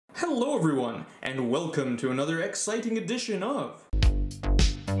Hello everyone, and welcome to another exciting edition of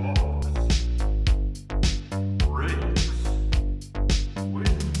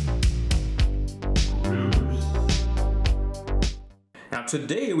Now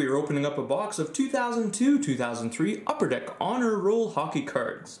today we are opening up a box of 2002-2003 Upper Deck Honor Roll hockey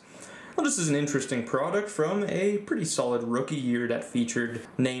cards. Well, this is an interesting product from a pretty solid rookie year that featured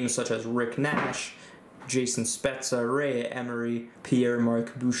names such as Rick Nash, Jason Spezza, Ray Emery,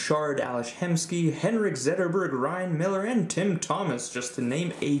 Pierre-Marc Bouchard, Ales Hemsky, Henrik Zetterberg, Ryan Miller, and Tim Thomas, just to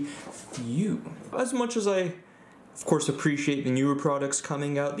name a few. As much as I, of course, appreciate the newer products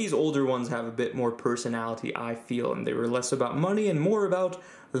coming out, these older ones have a bit more personality, I feel, and they were less about money and more about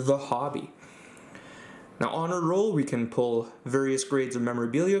the hobby. Now, Honor Roll, we can pull various grades of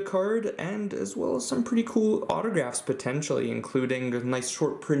memorabilia card, and as well as some pretty cool autographs potentially, including a nice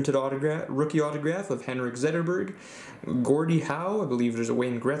short printed autograph, rookie autograph of Henrik Zetterberg, Gordie Howe, I believe there's a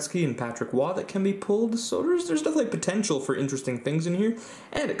Wayne Gretzky and Patrick Waugh that can be pulled, so there's definitely potential for interesting things in here,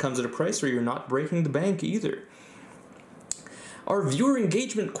 and it comes at a price where you're not breaking the bank either. Our viewer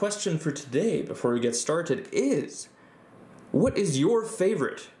engagement question for today, before we get started, is: what is your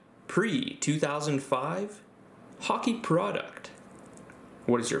favorite pre-2005 hockey product?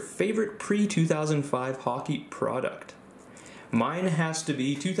 What is your favorite pre-2005 hockey product? Mine has to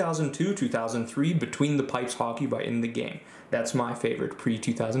be 2002-2003 Between the Pipes hockey by In the Game. That's my favorite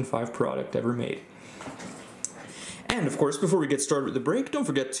pre-2005 product ever made. And of course, before we get started with the break, don't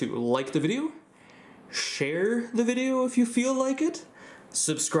forget to like the video, share the video if you feel like it,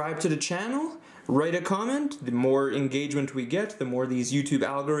 subscribe to the channel, write a comment. The more engagement we get, the more these YouTube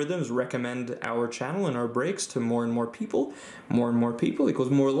algorithms recommend our channel and our breaks to more and more people. More and more people equals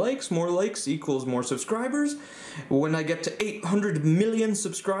more likes equals more subscribers. When I get to 800 million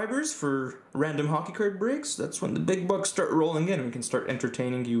subscribers for random hockey card breaks, that's when the big bucks start rolling in and we can start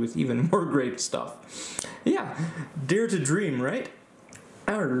entertaining you with even more great stuff. Yeah, dare to dream, right?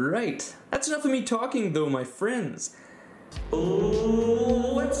 Alright, that's enough of me talking though, my friends.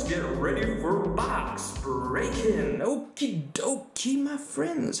 Let's get ready for box breaking. Okie dokie, my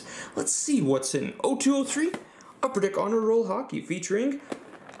friends. Let's see what's in 0203 Upper Deck Honor Roll Hockey, featuring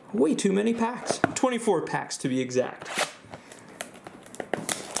way too many packs. 24 packs to be exact.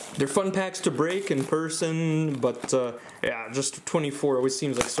 They're fun packs to break in person, but yeah, just 24 always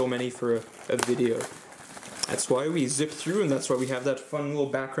seems like so many for a video. That's why we zip through, and that's why we have that fun little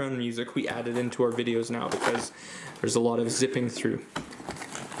background music we added into our videos now, because there's a lot of zipping through.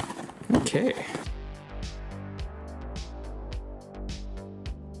 Okay.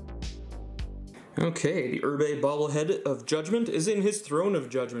 Okay, the Irbe Bobblehead of Judgement is in his throne of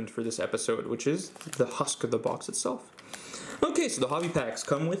judgment for this episode, which is the husk of the box itself. Okay, so the hobby packs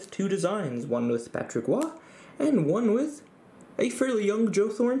come with two designs, one with Patrick Waugh, and one with a fairly young Joe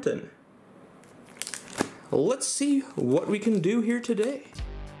Thornton. Let's see what we can do here today.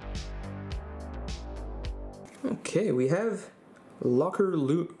 Okay, we have locker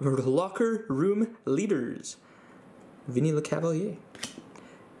room leaders: Vinny LeCavalier,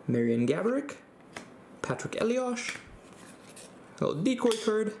 Marian Gaborik, Patrick Elias, a little decoy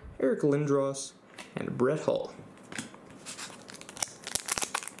card, Eric Lindros, and Brett Hull.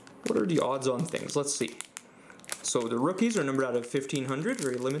 What are the odds on things? Let's see. So the rookies are numbered out of 1500,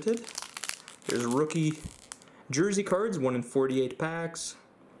 very limited. There's rookie jersey cards, 1 in 48 packs.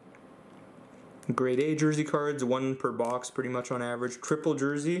 Grade A jersey cards, 1 per box pretty much on average. Triple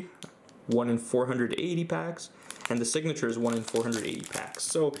jersey, 1 in 480 packs. And the signature is 1 in 480 packs.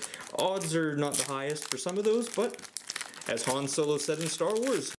 So odds are not the highest for some of those, but as Han Solo said in Star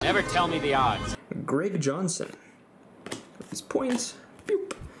Wars, never tell me the odds. Greg Johnson. With his points,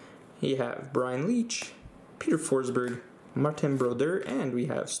 boop. You have Brian Leach, Peter Forsberg, Martin Brodeur, and we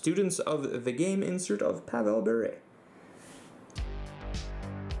have Students of the Game insert of Pavel Bure.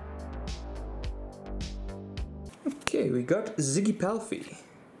 Okay, we got Ziggy Palffy,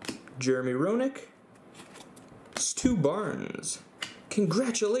 Jeremy Roenick, Stu Barnes,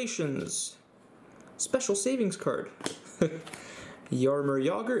 congratulations, special savings card, Jaromir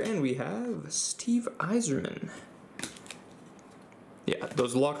Jagr, and we have Steve Yzerman. Yeah,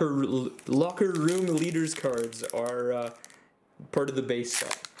 those locker room leaders cards are part of the base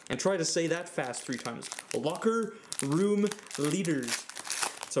set. And try to say that fast 3 times. Locker room leaders.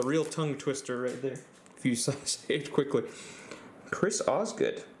 It's a real tongue twister right there, if you say it quickly. Chris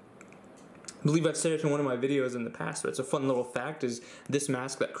Osgood. I believe I've said it in one of my videos in the past, but it's a fun little fact, is this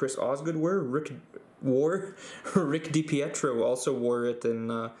mask that Chris Osgood Rick DiPietro also wore it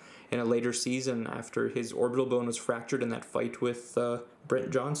in a later season after his orbital bone was fractured in that fight with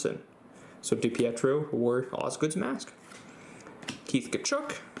Brent Johnson. So DiPietro wore Osgood's mask. Keith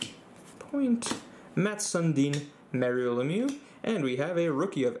Tkachuk, point. Matt Sundin, Mario Lemieux, and we have a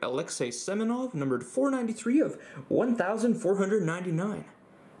rookie of Alexei Semenov, numbered 493 of 1,499.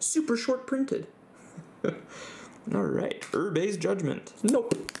 Super short printed. Alright, Irbe's Judgement.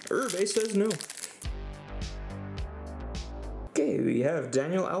 Nope, Irbe says no. Okay, we have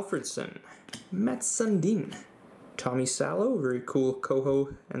Daniel Alfredson, Matt Sundin, Tommy Salo, very cool Coho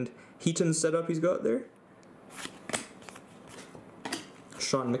and Heaton setup he's got there.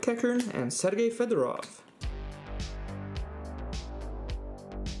 Sean McEachern and Sergei Fedorov.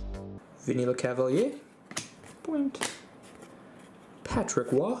 Vinny LeCavalier, point.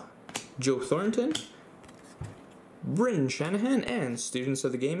 Patrick Waugh, Joe Thornton, Bryn Shanahan, and Students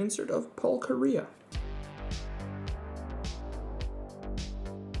of the Game insert of Paul Correa.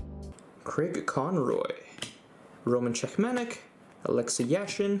 Craig Conroy, Roman Czechmanek, Alexei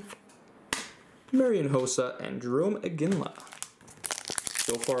Yashin, Marian Hossa, and Jerome Aginla.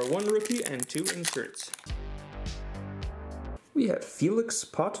 So far, one rookie and two inserts. We have Felix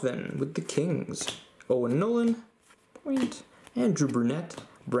Potvin with the Kings, Owen Nolan, point, Andrew Brunette,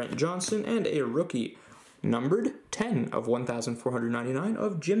 Brent Johnson, and a rookie, numbered 10 of 1,499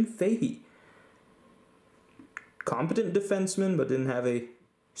 of Jim Fahey. Competent defenseman, but didn't have a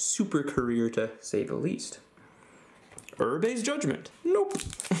super career to say the least. Irbe's Judgement. Nope.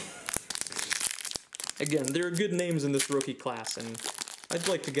 Again, there are good names in this rookie class, and I'd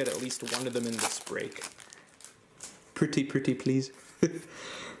like to get at least one of them in this break. Pretty please.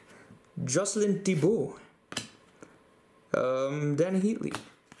 Jocelyn Thibault. Danny Heatley.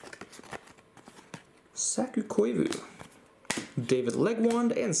 Saku Koivu. David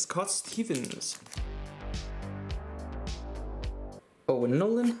Legwand and Scott Stevens. Owen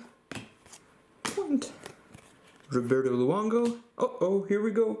Nolan. Point. Roberto Luongo. Uh-oh, here we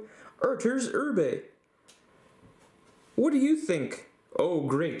go. Arturs Irbe. What do you think? Oh,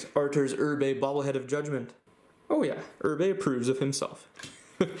 great. Arturs Irbe Bobblehead of Judgement. Oh yeah, Irbe approves of himself.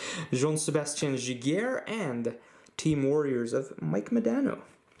 Jean-Sébastien Giguère and Team Warriors of Mike Modano,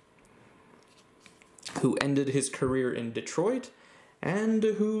 who ended his career in Detroit, and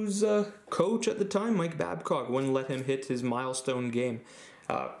whose coach at the time, Mike Babcock, wouldn't let him hit his milestone game.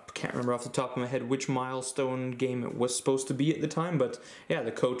 Can't remember off the top of my head which milestone game it was supposed to be at the time, but yeah,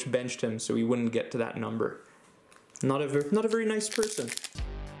 the coach benched him so he wouldn't get to that number. Not a very nice person.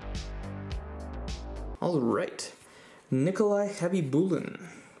 Alright, Nikolai Habibulin,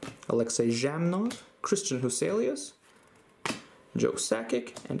 Alexei Zhamnov, Christian Huselius, Joe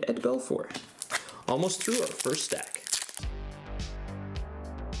Sakic, and Ed Belfour. Almost through our first stack.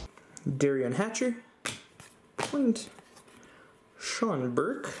 Darian Hatcher, point. Sean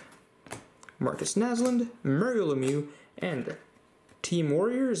Burke, Marcus Naslund, Mario Lemieux, and Team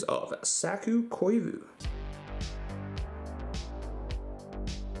Warriors of Saku Koivu.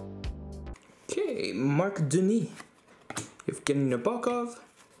 Okay, Mark Denis, Evgeny Nabokov,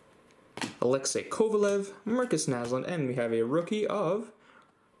 Alexei Kovalev, Marcus Naslund, and we have a rookie of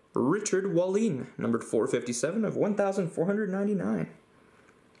Richard Wallin, numbered 457 of 1,499.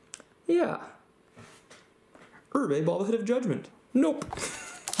 Yeah. Irbe Bobblehead of Judgement. Nope.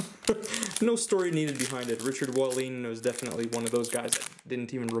 No story needed behind it. Richard Wallin was definitely one of those guys that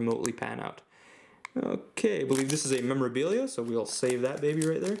didn't even remotely pan out. Okay, I believe this is a memorabilia, so we'll save that baby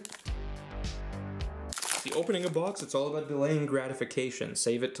right there. The opening a box, it's all about delaying gratification.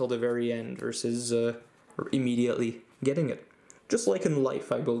 Save it till the very end versus immediately getting it. Just like in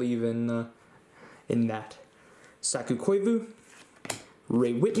life, I believe in that. Saku Koivu,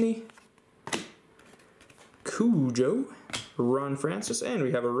 Ray Whitney, Cujo, Ron Francis, and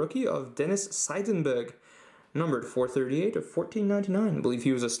we have a rookie of Dennis Seidenberg, numbered 438 of 1499. I believe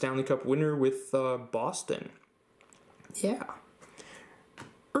he was a Stanley Cup winner with Boston. Yeah.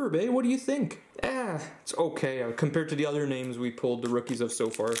 Irbe, what do you think? It's okay. Compared to the other names we pulled the rookies of so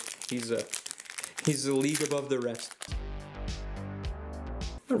far, he's a league above the rest.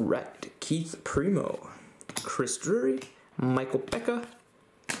 Alright, Keith Primo, Chris Drury, Michael Pekka,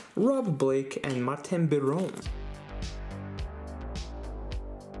 Rob Blake, and Martin Biron.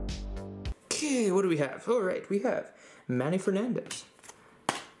 Okay, what do we have? Alright, we have Manny Fernandez,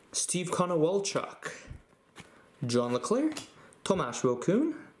 Steve Konowalchuk, John LeClaire, Tomasz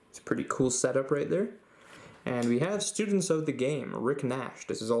Wilkun. It's a pretty cool setup right there. And we have Students of the Game, Rick Nash.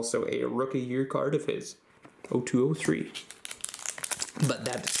 This is also a rookie year card of his, 0203. But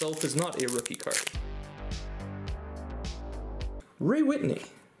that itself is not a rookie card. Ray Whitney,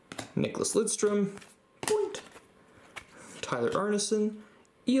 Nicholas Lidstrom, point. Tyler Arneson,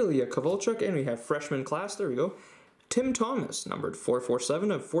 Ilya Kovalchuk, and we have freshman class, there we go, Tim Thomas, numbered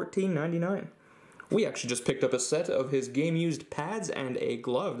 447 of 1499. We actually just picked up a set of his game-used pads and a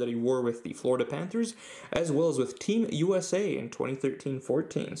glove that he wore with the Florida Panthers, as well as with Team USA in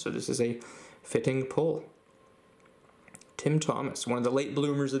 2013-14. So this is a fitting pull. Tim Thomas, one of the late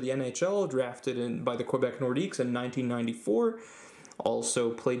bloomers of the NHL, drafted by the Quebec Nordiques in 1994.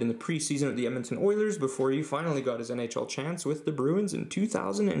 Also played in the preseason with the Edmonton Oilers before he finally got his NHL chance with the Bruins in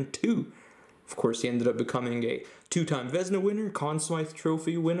 2002. Of course, he ended up becoming a two-time Vezina winner, Conn Smythe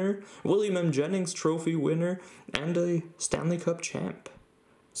Trophy winner, William M. Jennings Trophy winner, and a Stanley Cup champ.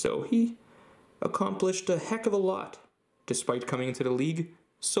 So he accomplished a heck of a lot, despite coming into the league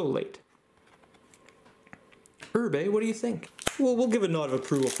so late. Irbe, what do you think? Well, we'll give a nod of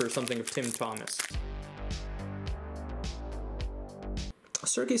approval for something of Tim Thomas.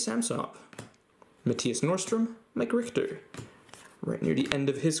 Sergei Samsonov, Matthias Nordstrom, Mike Richter, right near the end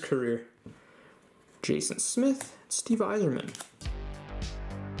of his career. Jason Smith, Steve Yzerman.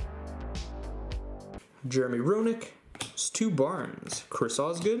 Jeremy Roenick, Stu Barnes, Chris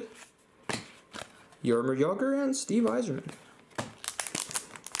Osgood, Jaromir Jagr, and Steve Yzerman.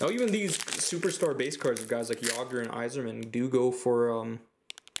 Now even these superstar base cards of guys like Jagr and Yzerman do go for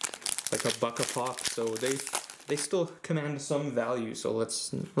like $1 a pop, so they still command some value. So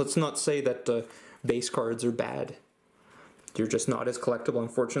let's not say that base cards are bad. They're just not as collectible,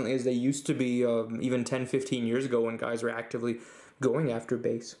 unfortunately, as they used to be even 10-15 years ago when guys were actively going after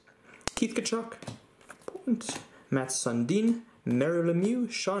base. Keith Tkachuk, point. Matt Sundin, Mary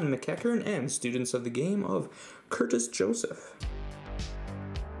Lemieux, Sean McEachern, and students of the game of Curtis Joseph.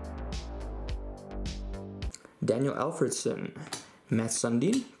 Daniel Alfredson, Matt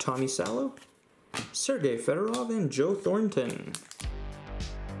Sundin, Tommy Salo, Sergei Fedorov, and Joe Thornton.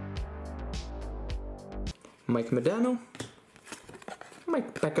 Mike Modano,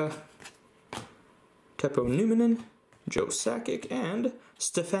 Mike Becca, Teppo Numminen, Joe Sakic, and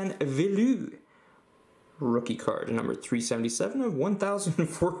Stefan Villu. Rookie card, number 377 of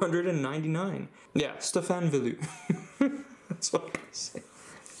 1,499. Yeah, Stefan Villu. That's what I'm gonna say.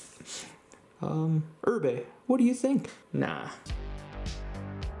 Irbe, what do you think? Nah.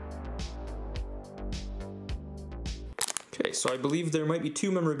 Okay, so I believe there might be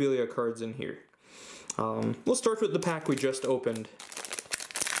 2 memorabilia cards in here. We'll start with the pack we just opened.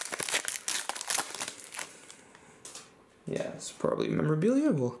 Yeah, it's probably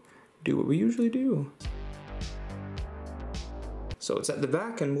memorabilia. We'll do what we usually do. So it's at the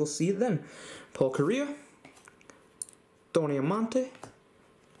back, and we'll see it then. Paul Kariya, Tony Amante,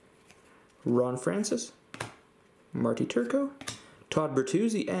 Ron Francis, Marty Turco, Todd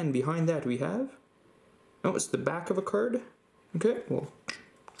Bertuzzi, and behind that we have... Oh, it's the back of a card. Okay, we'll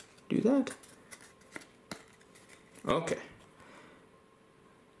do that. Okay.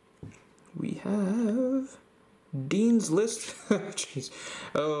 We have... Dean's List. Jeez.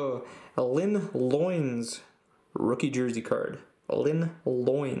 Oh, a Lynn Loins rookie jersey card. Lynn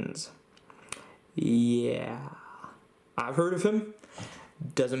Loins. Yeah. I've heard of him.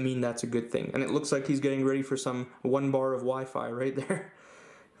 Doesn't mean that's a good thing. And it looks like he's getting ready for some 1 bar of Wi-Fi right there.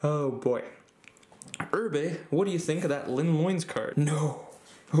 Oh boy. Irbe, what do you think of that Lynn Loins card? No.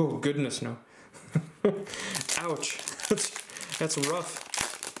 Oh goodness, no. Ouch. That's rough.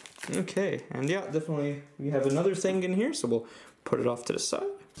 Okay, and yeah, definitely we have another thing in here, so we'll put it off to the side.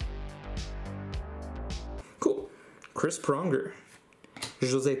 Cool. Chris Pronger,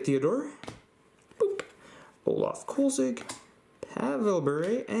 Jose Theodore, boop, Olaf Kolzig, Pavel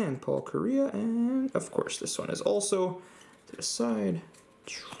Bure, and Paul Kariya, and of course this one is also to the side.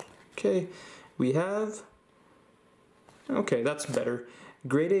 Okay, we have, okay, that's better.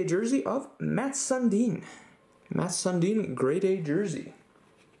 Grade A jersey of Matt Sundin. Matt Sundin, Grade A jersey.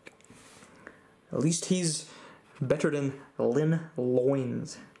 At least he's better than Lynn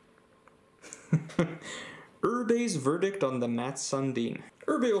Loins. Irbe's verdict on the Matt Sundin.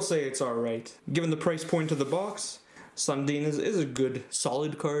 Irbe will say it's alright. Given the price point of the box, Sundin is a good,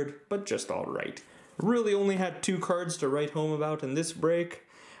 solid card, but just alright. Really only had 2 cards to write home about in this break.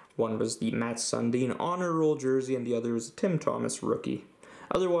 One was the Matt Sundin Honor Roll jersey, and the other was a Tim Thomas rookie.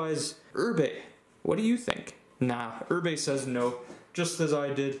 Otherwise, Irbe, what do you think? Nah, Irbe says no, just as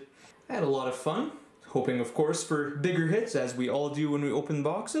I did. I had a lot of fun, hoping of course for bigger hits as we all do when we open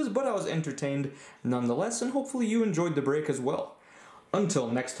boxes, but I was entertained nonetheless, and hopefully you enjoyed the break as well. Until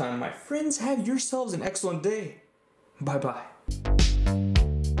next time, my friends, have yourselves an excellent day. Bye bye.